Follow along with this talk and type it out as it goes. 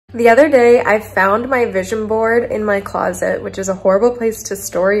The other day, I found my vision board in my closet, which is a horrible place to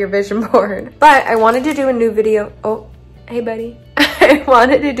store your vision board. But I wanted to do a new video. Oh, hey buddy. I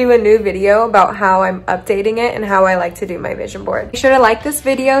wanted to do a new video about how I'm updating it and how I like to do my vision board. Be sure to like this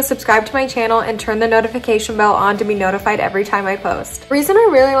video, subscribe to my channel, and turn the notification bell on to be notified every time I post. The reason I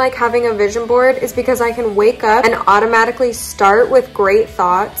really like having a vision board is because I can wake up and automatically start with great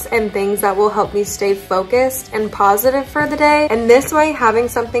thoughts and things that will help me stay focused and positive for the day. And this way, having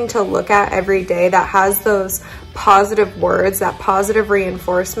something to look at every day that has those positive words, that positive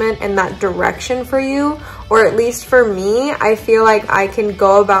reinforcement, and that direction for you, or at least for me, I feel like I can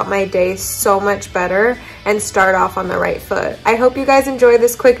go about my day so much better and start off on the right foot. I hope you guys enjoy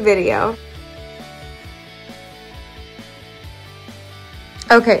this quick video.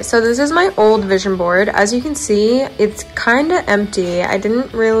 Okay, so this is my old vision board. As you can see, it's kind of empty. I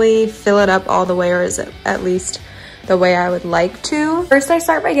didn't really fill it up all the way, or is it at least the way I would like to. First, I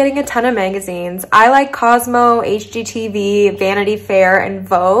start by getting a ton of magazines. I like Cosmo, HGTV, Vanity Fair, and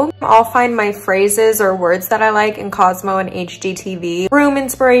Vogue. I'll find my phrases or words that I like in Cosmo and HGTV. Room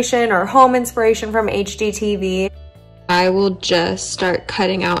inspiration or home inspiration from HGTV. I will just start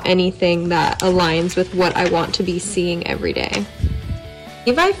cutting out anything that aligns with what I want to be seeing every day.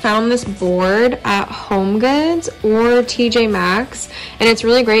 I found this board at HomeGoods or TJ Maxx, and it's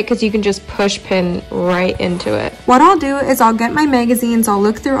really great because you can just push pin right into it. What I'll do is I'll get my magazines, I'll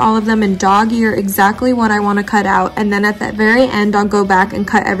look through all of them and dog ear exactly what I want to cut out, and then at the very end I'll go back and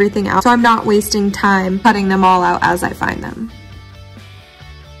cut everything out so I'm not wasting time cutting them all out as I find them.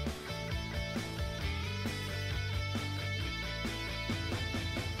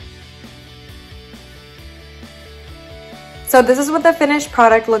 So this is what the finished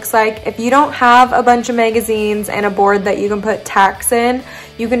product looks like. If you don't have a bunch of magazines and a board that you can put tacks in,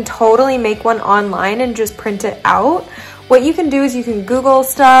 you can totally make one online and just print it out. What you can do is you can Google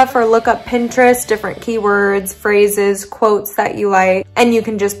stuff or look up Pinterest, different keywords, phrases, quotes that you like, and you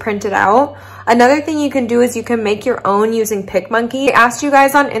can just print it out. Another thing you can do is you can make your own using PicMonkey. I asked you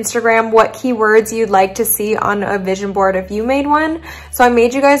guys on Instagram what keywords you'd like to see on a vision board if you made one. So I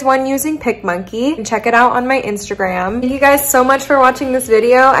made you guys one using PicMonkey. And check it out on my Instagram. Thank you guys so much for watching this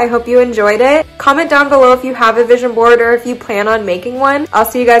video. I hope you enjoyed it. Comment down below if you have a vision board or if you plan on making one. I'll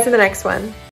see you guys in the next one.